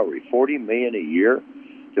salary, $40 million a year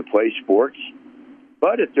to play sports.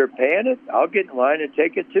 But if they're paying it, I'll get in line and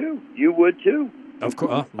take it too. You would too. Of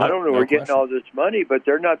course. I don't know. We're getting all this money, but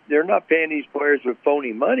they're not paying these players with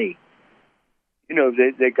phony money. You know,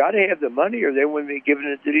 they got to have the money, or they wouldn't be giving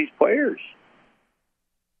it to these players.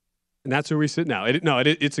 And that's where we sit now.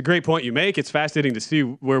 It's a great point you make. It's fascinating to see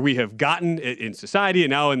where we have gotten in society and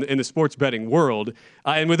now in the sports betting world.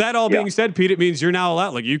 And with that all being said, Pete, it means you're now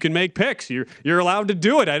allowed. Like, you can make picks. You're allowed to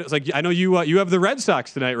do it. I know you have the Red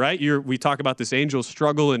Sox tonight, right? We talk about this Angels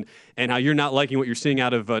struggle and how you're not liking what you're seeing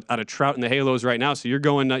out of Trout and the Halos right now. So you're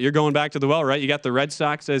going back to the well, right? You got the Red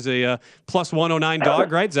Sox as a plus 109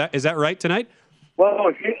 dog, right? Is that right tonight?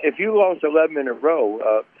 Well, if you lost 11 in a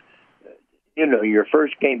row. Your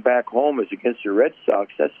first game back home is against the Red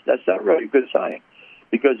Sox. That's not really a good sign,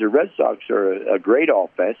 because the Red Sox are a great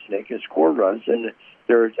offense and they can score runs, and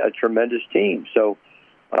they're a tremendous team. So,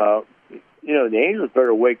 the Angels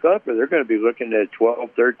better wake up, or they're going to be looking at a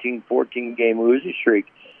 12, 13, 14-game losing streak,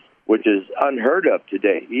 which is unheard of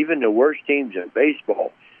today. Even the worst teams in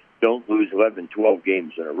baseball don't lose 11, 12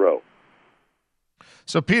 games in a row.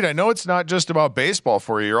 So, Pete, I know it's not just about baseball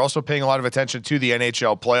for you. You're also paying a lot of attention to the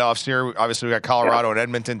NHL playoffs here. Obviously, we got Colorado and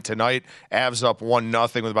Edmonton tonight. Avs up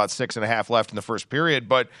 1-0 with about 6.5 left in the first period.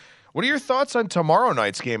 But what are your thoughts on tomorrow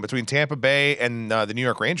night's game between Tampa Bay and the New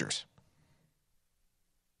York Rangers?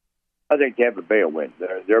 I think Tampa Bay will win.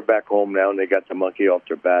 They're back home now, and they got the monkey off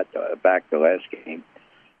their back the last game.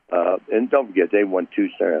 And don't forget, they won two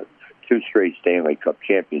straight Stanley Cup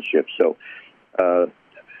championships. So,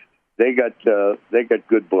 They got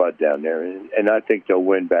good blood down there, and I think they'll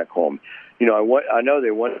win back home. I know they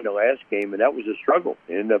won in the last game, and that was a struggle.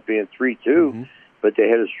 It ended up being 3-2, but they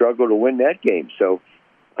had a struggle to win that game. So,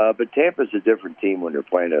 but Tampa's a different team when they're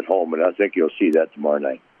playing at home, and I think you'll see that tomorrow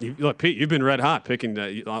night. Look, Pete, you've been red hot picking.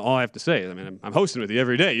 All I have to say, I'm hosting with you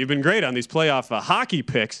every day. You've been great on these playoff hockey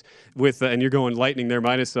picks and you're going Lightning there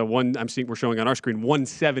minus one. We're showing on our screen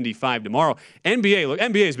 175 tomorrow. NBA, look,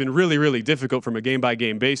 NBA has been really, really difficult from a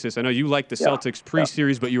game-by-game basis. I know you like the Celtics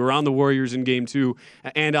pre-series, but you were on the Warriors in Game 2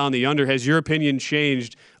 and on the under. Has your opinion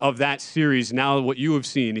changed of that series now? What you have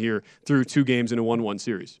seen here through 2 games in a 1-1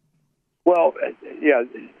 series? Well,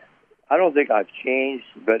 I don't think I've changed,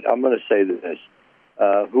 but I'm going to say this.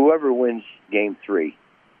 Whoever wins Game 3,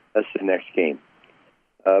 that's the next game.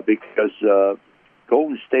 Because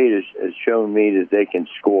Golden State has shown me that they can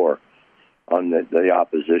score on the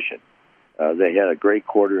opposition. They had a great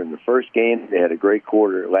quarter in the first game. They had a great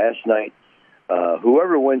quarter last night.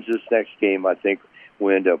 whoever wins this next game, I think,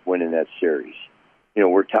 will end up winning that series. You know,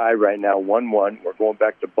 we're tied right now 1-1. We're going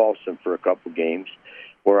back to Boston for a couple games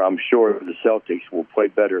where I'm sure the Celtics will play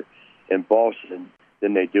better in Boston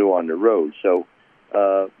than they do on the road. So,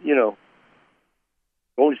 you know,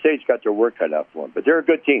 Golden State's got their work cut out for them. But they're a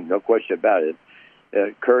good team, no question about it.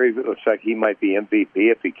 Curry looks like he might be MVP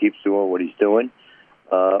if he keeps doing what he's doing.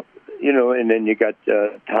 You know, and then you got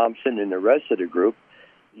Thompson and the rest of the group.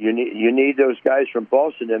 You need those guys from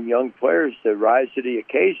Boston, them young players, to rise to the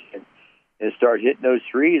occasion and start hitting those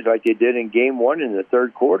threes like they did in Game 1 in the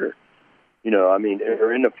third quarter. You know, I mean,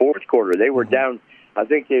 or in the fourth quarter, they were down. I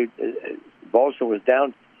think Boston was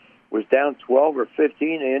down 12 or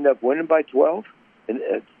 15. They ended up winning by 12, and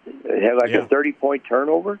they had like a 30-point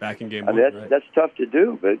turnover back in Game 1. Right. That's tough to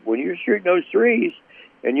do, but when you're shooting those threes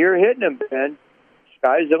and you're hitting them, Ben,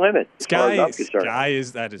 sky's the limit.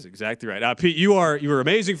 That is exactly right. Pete, you were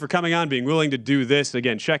amazing for coming on, being willing to do this.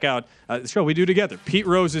 Again, check out the show we do together. Pete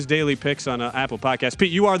Rose's Daily Picks on Apple Podcasts.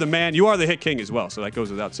 Pete, you are the man. You are the hit king as well, so that goes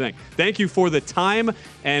without saying. Thank you for the time,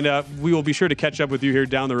 and we will be sure to catch up with you here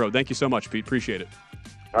down the road. Thank you so much, Pete. Appreciate it.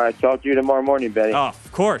 All right, talk to you tomorrow morning, Benny. Oh,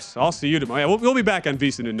 of course. I'll see you tomorrow. Yeah, we'll be back on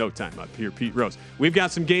VSiN in no time up here, Pete Rose. We've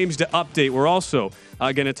got some games to update. We're also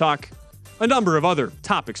going to talk a number of other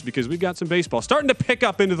topics because we've got some baseball starting to pick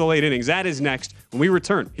up into the late innings. That is next when we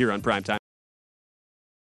return here on Primetime.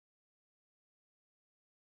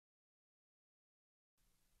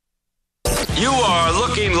 You are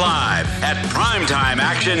looking live at Primetime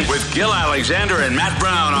Action with Gil Alexander and Matt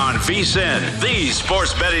Brown on VSiN, the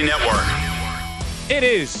Sports Betting Network. It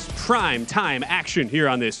is Primetime Action here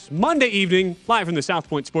on this Monday evening, live from the South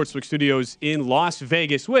Point Sportsbook Studios in Las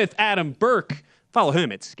Vegas with Adam Burke. Follow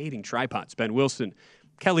him at Skating Tripods. Ben Wilson,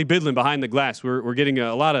 Kelly Bidlin behind the glass. We're getting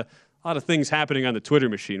a lot of things happening on the Twitter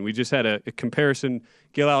machine. We just had a comparison,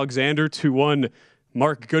 Gil Alexander to one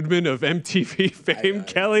Mark Goodman of MTV fame.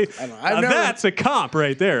 Kelly, that's a comp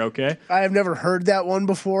right there. Okay, I have never heard that one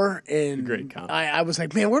before, and great comp. I was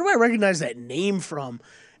like, man, where do I recognize that name from?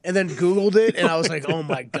 And then Googled it, and I was like, oh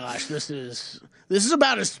my gosh, this is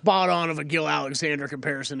about as spot on of a Gil Alexander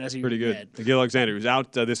comparison as you pretty good. had. Gil Alexander was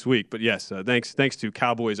out this week, but yes, thanks to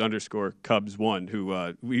Cowboys_Cubs1,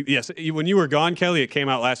 who when you were gone, Kelly, it came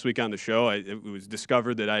out last week on the show. It was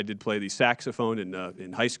discovered that I did play the saxophone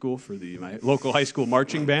in high school for my local high school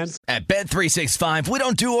marching band. At Bet365, we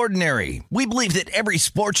don't do ordinary. We believe that every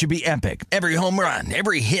sport should be epic. Every home run,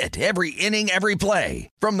 every hit, every inning, every play.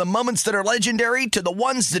 From the moments that are legendary to the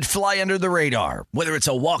ones that fly under the radar. Whether it's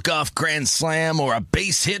a walk-off grand slam or a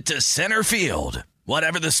base hit to center field.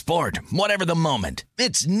 Whatever the sport, whatever the moment,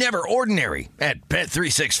 it's never ordinary at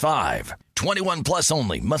Bet365. 21 plus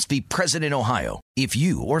only. Must be present in Ohio. If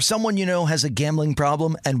you or someone you know has a gambling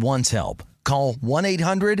problem and wants help, call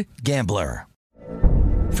 1-800-GAMBLER.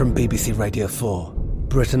 From BBC Radio 4,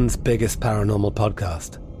 Britain's biggest paranormal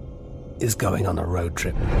podcast is going on a road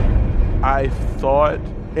trip. I thought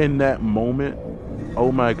in that moment,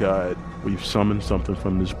 oh my God, we've summoned something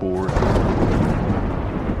from this board.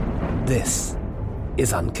 This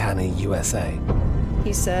is Uncanny USA.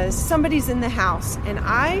 He says, somebody's in the house, and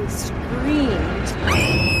I screamed.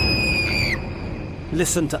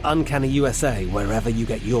 Listen to Uncanny USA wherever you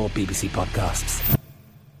get your BBC podcasts,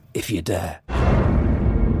 if you dare.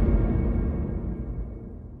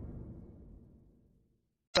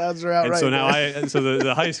 Sounds right. And so now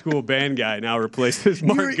the high school band guy now replaces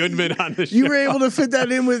Mark Goodman on the show. You were able to fit that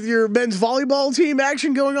in with your men's volleyball team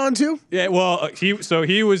action going on too? Yeah, well, he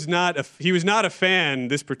was not a fan,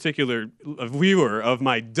 this particular viewer, of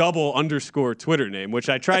my double_ Twitter name, which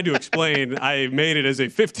I tried to explain. I made it as a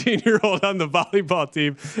 15-year-old on the volleyball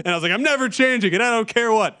team, and I was like, I'm never changing it. I don't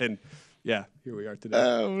care what. And yeah, here we are today.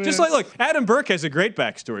 Oh, just look, Adam Burke has a great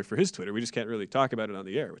backstory for his Twitter. We just can't really talk about it on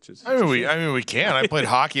the air, which is. I mean, we can. I played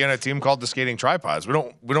hockey on a team called the Skating Tripods. We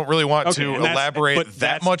don't really want to elaborate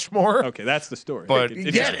that much more. Okay, that's the story. But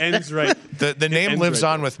it just ends right. The name lives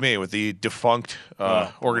on with me with the defunct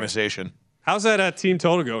organization. How's that team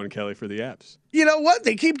total going, Kelly, for the Abs? You know what?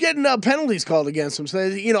 They keep getting penalties called against them. So,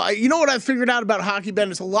 you know what I've figured out about hockey, Ben?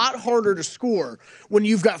 It's a lot harder to score when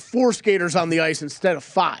you've got 4 skaters on the ice instead of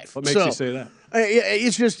 5. What makes you say that?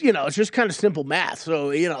 It's just kind of simple math. So,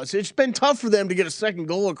 it's been tough for them to get a second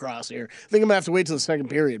goal across here. I think I'm going to have to wait till the second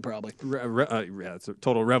period, probably. Yeah, it's a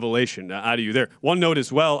total revelation out of you there. One note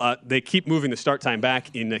as well, they keep moving the start time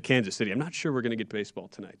back in Kansas City. I'm not sure we're going to get baseball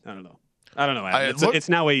tonight. I don't know. Adam. It's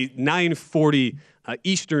now a 9:40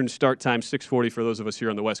 Eastern start time, 6:40 for those of us here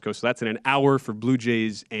on the West Coast. So that's in an hour for Blue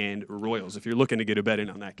Jays and Royals if you're looking to get a bet in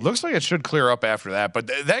on that game. Looks like it should clear up after that. But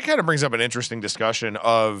that kind of brings up an interesting discussion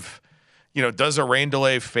of, does a rain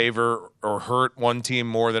delay favor or hurt one team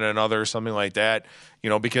more than another, something like that?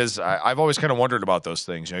 Because I've always kind of wondered about those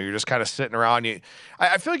things. You're just kind of sitting around.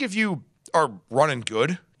 I feel like if you are running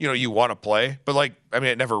good, you want to play. But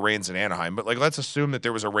it never rains in Anaheim. But let's assume that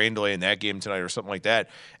there was a rain delay in that game tonight or something like that,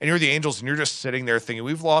 and you're the Angels and you're just sitting there thinking,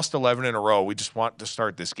 we've lost 11 in a row. We just want to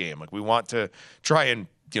start this game. We want to try and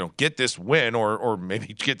get this win or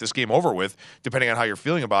maybe get this game over with, depending on how you're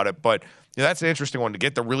feeling about it. But that's an interesting one to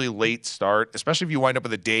get the really late start, especially if you wind up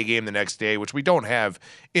with a day game the next day, which we don't have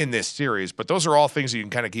in this series. But those are all things you can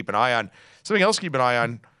kind of keep an eye on. Something else to keep an eye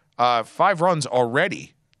on, 5 runs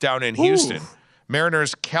already down in Houston. Ooh.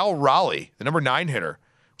 Mariners' Cal Raleigh, the number 9 hitter,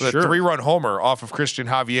 with a 3-run homer off of Christian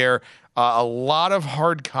Javier. A lot of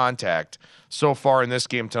hard contact so far in this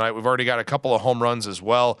game tonight. We've already got a couple of home runs as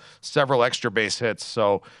well, several extra base hits.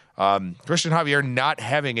 So Christian Javier not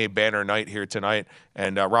having a banner night here tonight,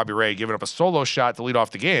 and Robbie Ray giving up a solo shot to lead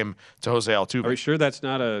off the game to Jose Altuve. Are we sure that's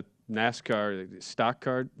not a NASCAR stock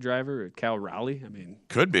car driver, Cal Raleigh?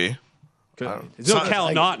 Could be. It's no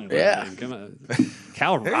Cal Naughton. Yeah. Come on.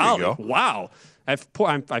 Cal Raleigh. Wow. I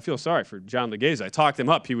feel sorry for John Legeza. I talked him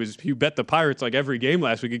up. He bet the Pirates every game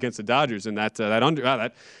last week against the Dodgers, and that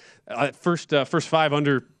first 5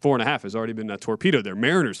 under 4.5 has already been torpedoed there.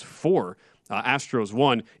 Mariners 4, Astros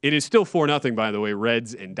 1. It is still 4-0, by the way.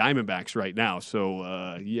 Reds and Diamondbacks right now.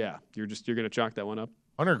 So you're going to chalk that one up.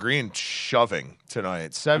 Hunter Green shoving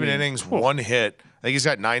tonight. 7 innings, 1 hit. I think he's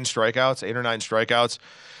got 8 or 9 strikeouts.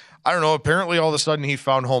 I don't know. Apparently, all of a sudden, he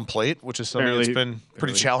found home plate, which is something that's been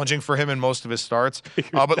pretty challenging for him in most of his starts.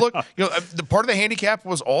 But look, the part of the handicap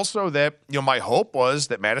was also that my hope was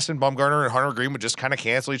that Madison Bumgarner and Hunter Green would just kind of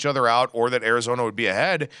cancel each other out, or that Arizona would be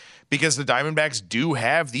ahead, because the Diamondbacks do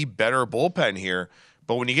have the better bullpen here.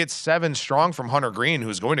 But when you get 7 strong from Hunter Green,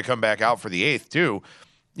 who's going to come back out for the 8th too,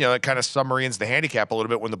 it kind of submarines the handicap a little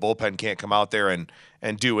bit when the bullpen can't come out there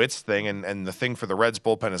and do its thing. And the thing for the Reds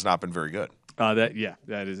bullpen has not been very good. That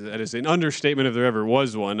is an understatement if there ever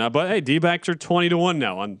was one. But hey, D-backs are 20-1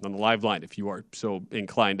 now on the live line if you are so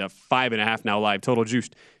inclined. 5.5 now live, total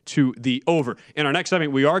juiced to the over. In our next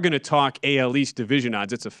segment, we are going to talk AL East division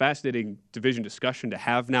odds. It's a fascinating division discussion to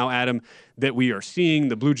have now, Adam, that we are seeing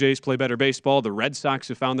the Blue Jays play better baseball. The Red Sox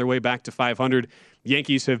have found their way back to 500.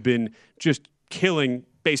 Yankees have been just killing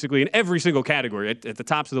basically in every single category, at the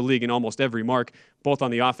tops of the league in almost every mark, both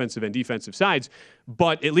on the offensive and defensive sides.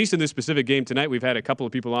 But at least in this specific game tonight, we've had a couple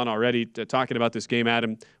of people on already talking about this game,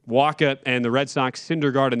 Adam. Wacha and the Red Sox,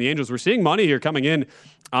 Syndergaard and the Angels. We're seeing money here coming in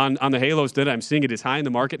on the Halos that I'm seeing it as high in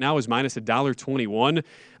the market now as minus $1.21.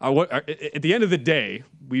 At the end of the day,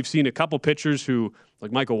 we've seen a couple pitchers who,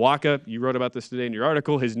 like Michael Wacha, you wrote about this today in your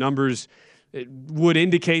article, his numbers would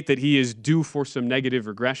indicate that he is due for some negative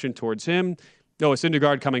regression towards him. Noah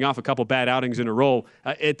Syndergaard coming off a couple bad outings in a row.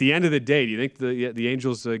 At the end of the day, do you think the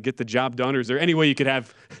Angels get the job done, or is there any way you could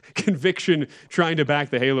have conviction trying to back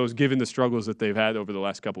the Halos given the struggles that they've had over the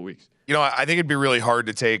last couple weeks? I think it'd be really hard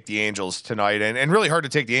to take the Angels tonight, and really hard to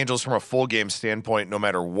take the Angels from a full game standpoint no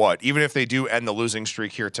matter what, even if they do end the losing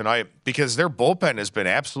streak here tonight, because their bullpen has been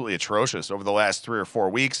absolutely atrocious over the last 3 or 4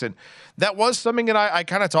 weeks, and that was something that I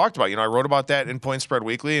kind of talked about. I wrote about that in Point Spread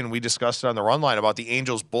Weekly, and we discussed it on the Run Line about the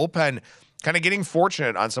Angels bullpen kind of getting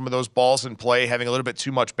fortunate on some of those balls in play, having a little bit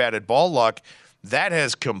too much batted ball luck. That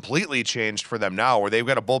has completely changed for them now, where they've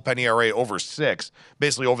got a bullpen ERA over 6,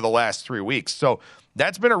 basically over the last 3 weeks. So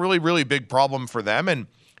that's been a really, really big problem for them. And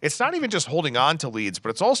it's not even just holding on to leads, but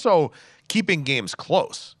it's also keeping games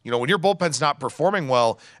close. When your bullpen's not performing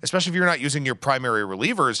well, especially if you're not using your primary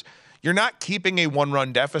relievers, you're not keeping a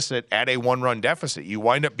 1-run deficit at a 1-run deficit. You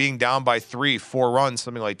wind up being down by 3, 4 runs,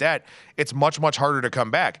 something like that. It's much, much harder to come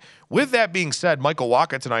back. With that being said, Michael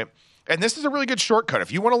Wacha tonight, and this is a really good shortcut.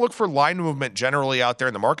 If you want to look for line movement generally out there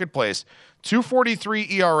in the marketplace,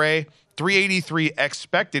 2.43 ERA, 3.83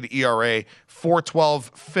 expected ERA,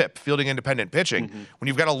 4.12 FIP, fielding independent pitching. Mm-hmm. When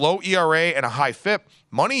you've got a low ERA and a high FIP,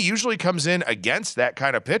 money usually comes in against that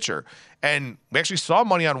kind of pitcher. And we actually saw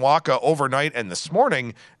money on Wacha overnight and this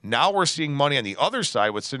morning. Now we're seeing money on the other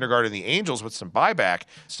side with Syndergaard and the Angels with some buyback.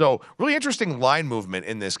 So really interesting line movement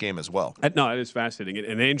in this game as well. No, it is fascinating.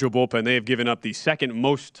 An Angel bullpen, they have given up the second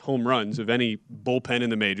most home runs of any bullpen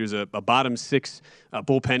in the majors, a bottom 6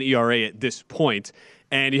 bullpen ERA at this point.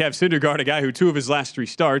 And you have Syndergaard, a guy who 2 of his last 3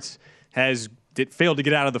 starts failed to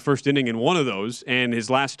get out of the first inning in one of those, and his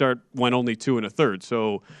last start went only 2 1/3.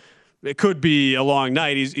 So it could be a long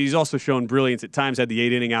night. He's also shown brilliance at times, had the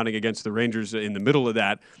 8-inning outing against the Rangers in the middle of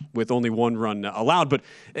that with only 1 run allowed.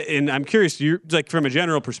 And I'm curious, from a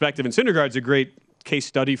general perspective, and Syndergaard's a great case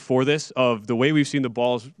study for this, of the way we've seen the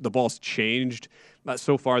balls changed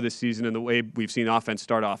so far this season, and the way we've seen offense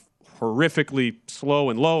start off horrifically slow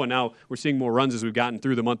and low, and now we're seeing more runs as we've gotten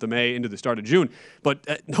through the month of May into the start of June. But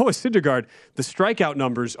Noah Syndergaard, the strikeout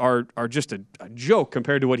numbers are just a joke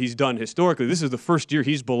compared to what he's done historically. This is the first year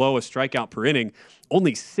he's below a strikeout per inning,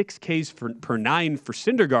 only 6 Ks per 9 for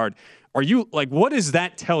Syndergaard. Are you what does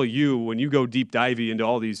that tell you when you go deep diving into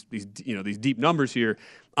all these deep numbers here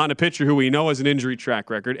on a pitcher who we know has an injury track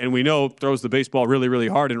record and we know throws the baseball really, really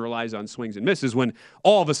hard and relies on swings and misses, when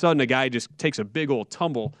all of a sudden a guy just takes a big old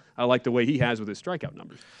tumble like the way he has with his strikeout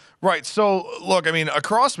numbers? Right. So, look, I mean,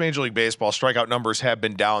 across Major League Baseball, strikeout numbers have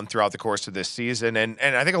been down throughout the course of this season. And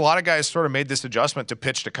I think a lot of guys sort of made this adjustment to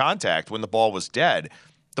pitch to contact when the ball was dead.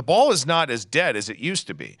 The ball is not as dead as it used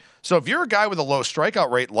to be. So if you're a guy with a low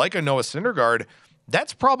strikeout rate like a Noah Syndergaard,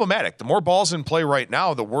 that's problematic. The more balls in play right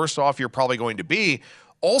now, the worse off you're probably going to be.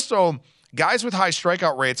 Also, guys with high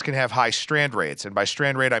strikeout rates can have high strand rates. And by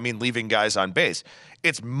strand rate, I mean leaving guys on base.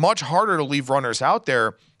 It's much harder to leave runners out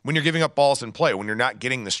there when you're giving up balls in play, when you're not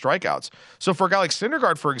getting the strikeouts. So for a guy like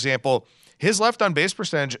Syndergaard, for example, his left on base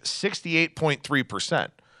percentage, 68.3%,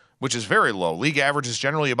 which is very low. League average is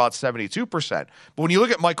generally about 72%. But when you look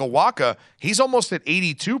at Michael Wacha, he's almost at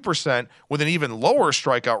 82% with an even lower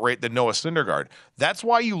strikeout rate than Noah Syndergaard. That's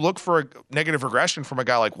why you look for a negative regression from a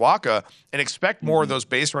guy like Wacha and expect more of those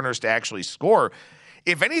base runners to actually score.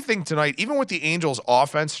 If anything tonight, even with the Angels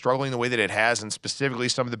offense struggling the way that it has, and specifically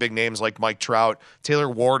some of the big names like Mike Trout, Taylor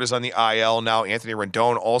Ward is on the IL now, Anthony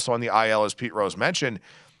Rendon also on the IL, as Pete Rose mentioned.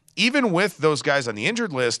 Even with those guys on the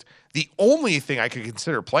injured list, the only thing I could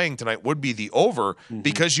consider playing tonight would be the over,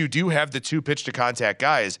 because you do have the 2 pitch-to-contact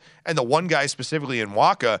guys and the one guy specifically in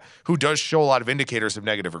Wacha who does show a lot of indicators of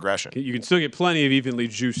negative regression. You can still get plenty of evenly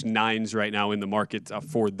juiced 9s right now in the market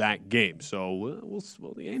for that game. So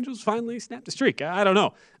will the Angels finally snap the streak? I don't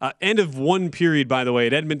know. End of one period, by the way,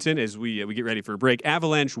 at Edmonton as we get ready for a break.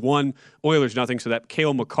 Avalanche 1, Oilers nothing. So that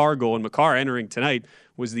Cale Makar goal, and Makar entering tonight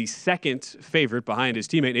was the second favorite behind his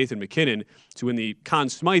teammate Nathan MacKinnon to win the Conn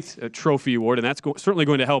Smythe Trophy Award, and that's certainly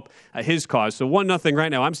going to help his cause. So 1-0 right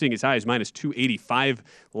now. I'm seeing as high as minus 285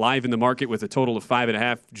 live in the market with a total of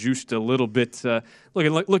 5.5, juiced a little bit.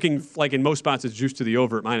 Looking like in most spots it's juiced to the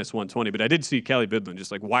over at minus 120. But I did see Kelly Bidlin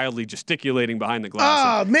just wildly gesticulating behind the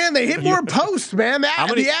glass. Oh, man, they hit more posts, man.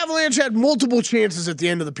 The Avalanche had multiple chances at the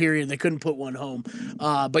end of the period. They couldn't put one home.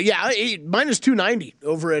 But yeah, minus 290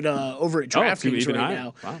 over at DraftKings right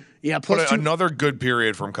now. Wow. Yeah, plus another good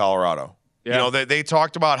period from Colorado. Yeah. You know, they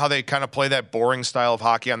talked about how they kind of play that boring style of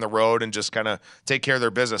hockey on the road and just kind of take care of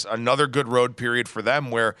their business. Another good road period for them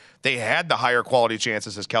where they had the higher quality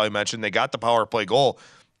chances, as Kelly mentioned. They got the power play goal.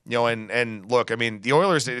 You know, and look, I mean, the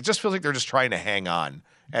Oilers, it just feels like they're just trying to hang on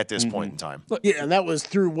at this point in time. Yeah, and that was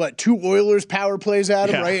through 2 Oilers power plays,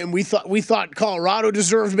 Adam, right? And we thought Colorado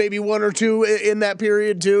deserved maybe 1 or 2 in that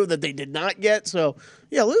period too that they did not get. So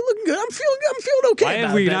yeah, looking good. I'm feeling okay. Why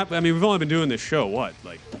have we not? I mean, we've only been doing this show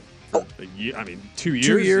 2 years. 2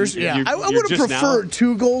 years. Yeah, I would have preferred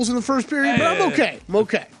 2 goals in the first period, but I'm okay.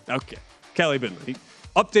 Okay. Kelly Bidlin.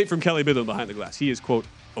 Update from Kelly Bidlin behind the glass. He is, quote,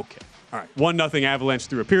 okay. All right, 1-0 Avalanche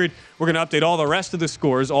through a period. We're going to update all the rest of the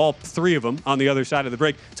scores, all 3 of them, on the other side of the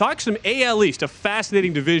break. Talk some AL East, a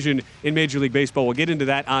fascinating division in Major League Baseball. We'll get into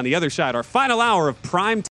that on the other side. Our final hour of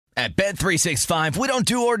prime time. At Bet365, we don't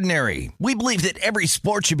do ordinary. We believe that every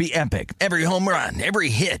sport should be epic. Every home run, every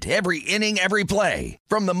hit, every inning, every play.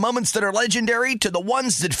 From the moments that are legendary to the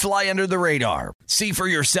ones that fly under the radar. See for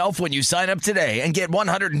yourself when you sign up today and get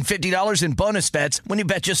 $150 in bonus bets when you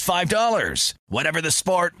bet just $5. Whatever the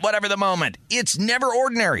sport, whatever the moment, it's never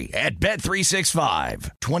ordinary at Bet365.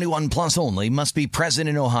 21 plus only. Must be present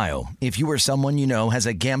in Ohio. If you or someone you know has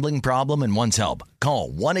a gambling problem and wants help, call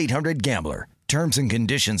 1-800-GAMBLER. Terms and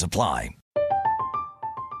conditions apply.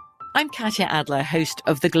 I'm Katya Adler, host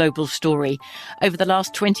of The Global Story. Over the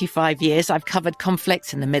last 25 years, I've covered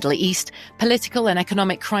conflicts in the Middle East, political and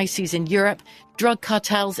economic crises in Europe, drug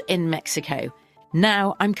cartels in Mexico.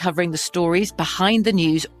 Now I'm covering the stories behind the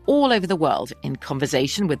news all over the world in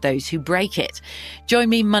conversation with those who break it. Join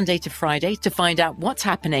me Monday to Friday to find out what's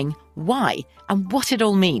happening, why, and what it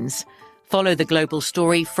all means. Follow The Global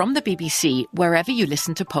Story from the BBC wherever you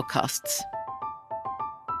listen to podcasts.